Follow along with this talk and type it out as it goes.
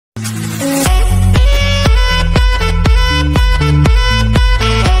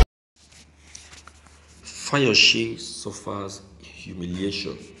Fayose suffers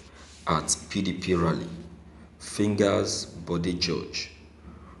humiliation at PDP rally, fingers body judge,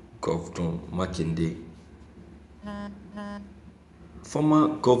 Governor Makinde. Former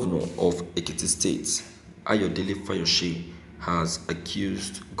governor of Ekiti State, Ayodele Fayose, has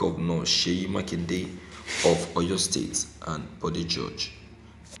accused Governor Seyi Makinde of Oyo State and Bode George,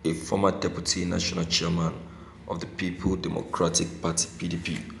 a former deputy national chairman of the People Democratic Party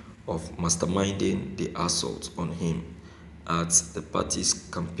 (PDP), of masterminding the assault on him at the party's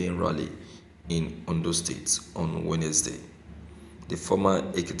campaign rally in Ondo State on Wednesday. The former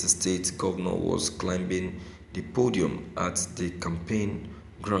Ekiti State governor was climbing the podium at the campaign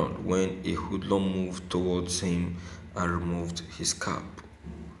ground when a hoodlum moved towards him and removed his cap.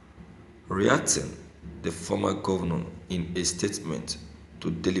 Reacting, the former governor, in a statement to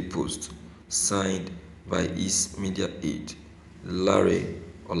Daily Post, signed by his media aide, Larry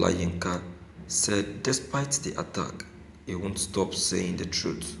Olayinka, said despite the attack, he won't stop saying the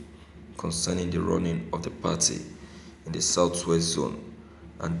truth concerning the running of the party in the Southwest Zone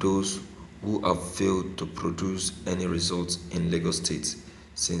and those who have failed to produce any results in Lagos State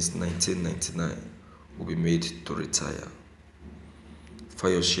since 1999 will be made to retire.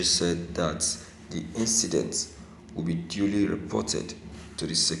 Fayose said that the incident will be duly reported to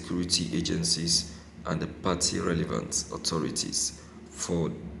the security agencies and the party relevant authorities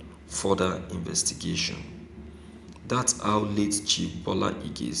for further investigation. That's how late Chief Bola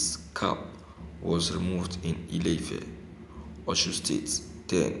Ige's cap was removed in Ile-Ife, Osun State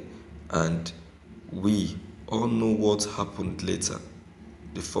then, and we all know what happened later,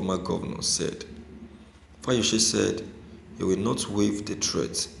 the former governor said. Fayose said he will not wave the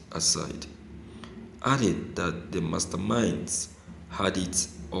threat aside, adding that the masterminds had it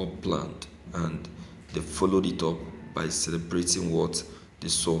all planned and they followed it up by celebrating what they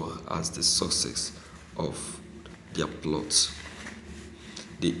saw as the success of their plot.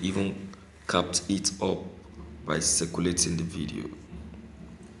 They even capped it up by circulating the video.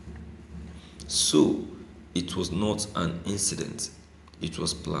 So, it was not an incident, it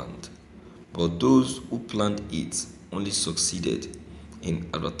was planned. But those who planned it only succeeded in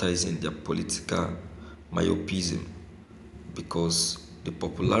advertising their political myopism because the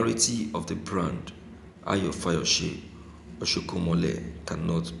popularity of the brand Ayo Fayose HÖM1Ł1ÁT10N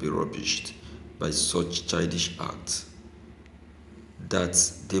cannot be rubbished by such childish acts that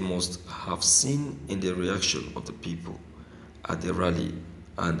they must have seen in the reaction of the people at the rally,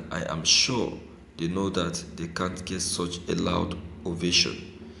 and I am sure they know that they can't get such a loud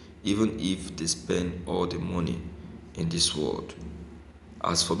ovation even if they spend all the money in this world.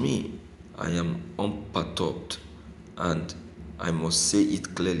 As for me, I am unperturbed, and I must say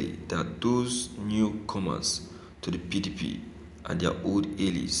it clearly that those newcomers to the PDP and their old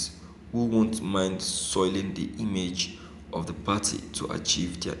allies who won't mind soiling the image of the party to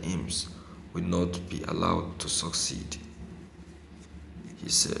achieve their aims will not be allowed to succeed, he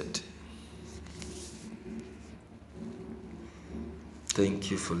said. Thank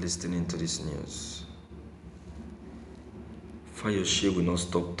you for listening to this news. Fayose will not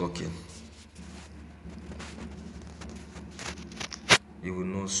stop talking. He will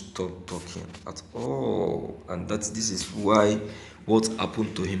not stop talking at all. And this is why what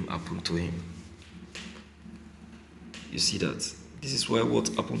happened to him happened to him. You see that? This is why what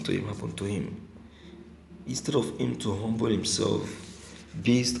happened to him happened to him. Instead of him to humble himself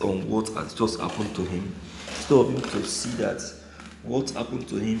based on what has just happened to him, instead of him to see that what happened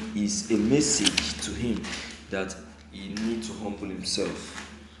to him is a message to him that he needs to humble himself.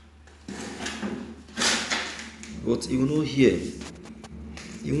 But he will not hear.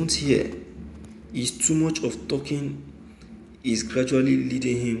 He won't hear. It's too much of talking is gradually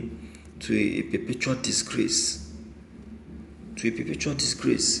leading him to a perpetual disgrace. To a perpetual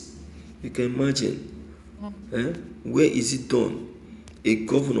disgrace. You can imagine. Where is it done? A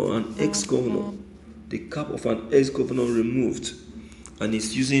governor, an ex-governor, the cap of an ex-governor removed, and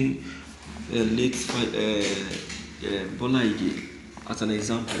he's using late Bola Ige as an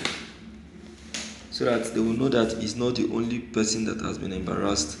example, so that they will know that he's not the only person that has been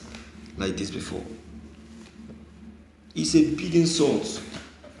embarrassed like this before. It's a big insult.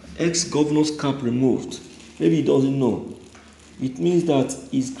 Ex-governor's cap removed. Maybe he doesn't know. It means that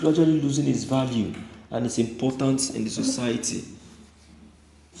he's gradually losing his value and its importance in the society.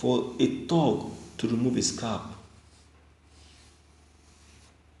 For a thug to remove his cap,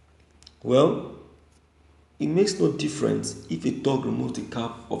 well, it makes no difference if a thug removes the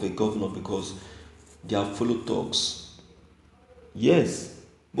cap of a governor because they are fellow thugs. Yes,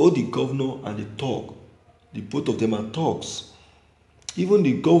 both the governor and the thug, the both of them are thugs. Even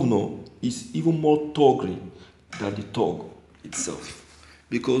the governor is even more thuggery than the thug itself.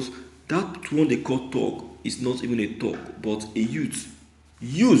 Because that one they call thug is not even a thug, but a youth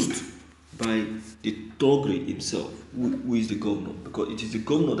used by the thuggery himself, who is the governor. Because it is the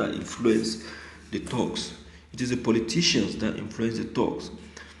governor that influenced the thugs. It is the politicians that influence the thugs.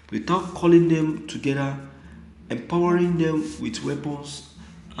 Without calling them together, empowering them with weapons,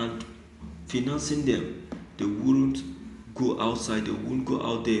 and financing them, they wouldn't go outside, they wouldn't go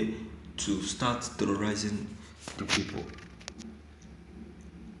out there to start terrorizing the people.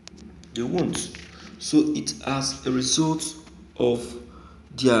 They won't. So it as a result of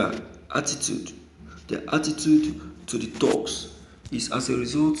their attitude. Their attitude to the thugs is as a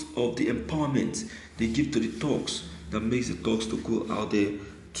result of the empowerment they give to the thugs that makes the thugs to go out there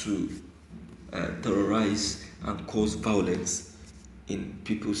to terrorize and cause violence in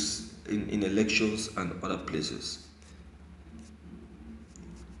in elections and other places.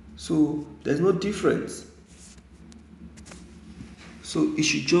 So there's no difference. So he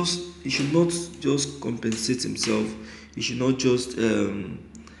should not just compensate himself. He should not just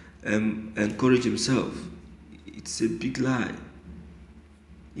encourage himself. It's a big lie.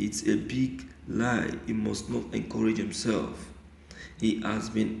 It's a big lie. He must not encourage himself. He has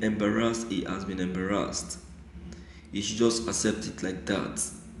been embarrassed. He has been embarrassed. He should just accept it like that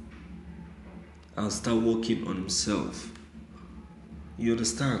and start working on himself. You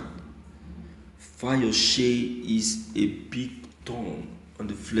understand? Fayose is a big thorn on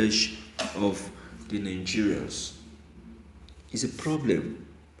the flesh of the Nigerians. It's a problem.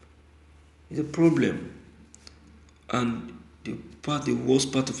 It's a problem. And the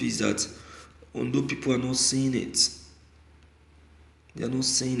worst part of it is that although people are not seeing it, they are not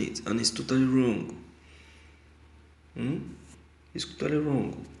seeing it, and it's totally wrong. It's totally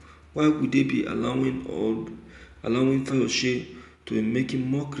wrong. Why would they be allowing Fayose to be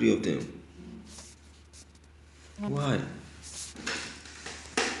making mockery of them? Why?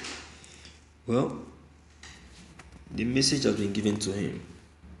 Well, the message has been given to him.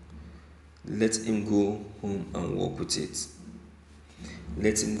 Let him go home and work with it.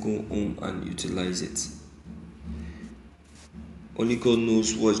 Let him go home and utilize it. Only God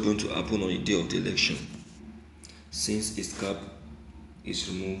knows what is going to happen on the day of the election, since his cap is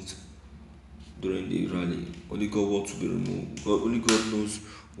removed during the rally. Only God knows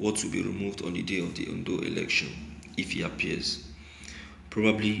what will be removed on the day of the Ondo election if he appears.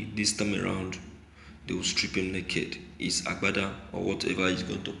 Probably this time around, they will strip him naked. His agbada or whatever he's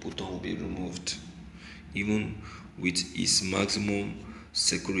going to put on will be removed, even with his maximum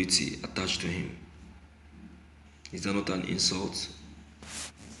security attached to him. Is that not an insult?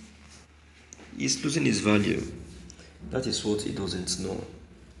 He's losing his value. That is what he doesn't know.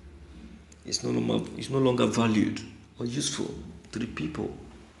 It's no longer valued or useful to the people.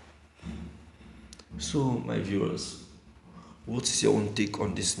 So, my viewers, what is your own take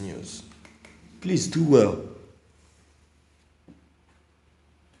on this news? Please do well.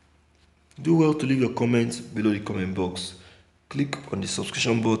 Do well to leave your comments below the comment box. Click on the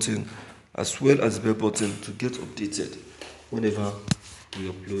subscription button as well as the bell button to get updated whenever we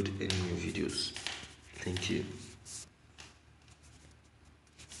upload any new videos. Thank you.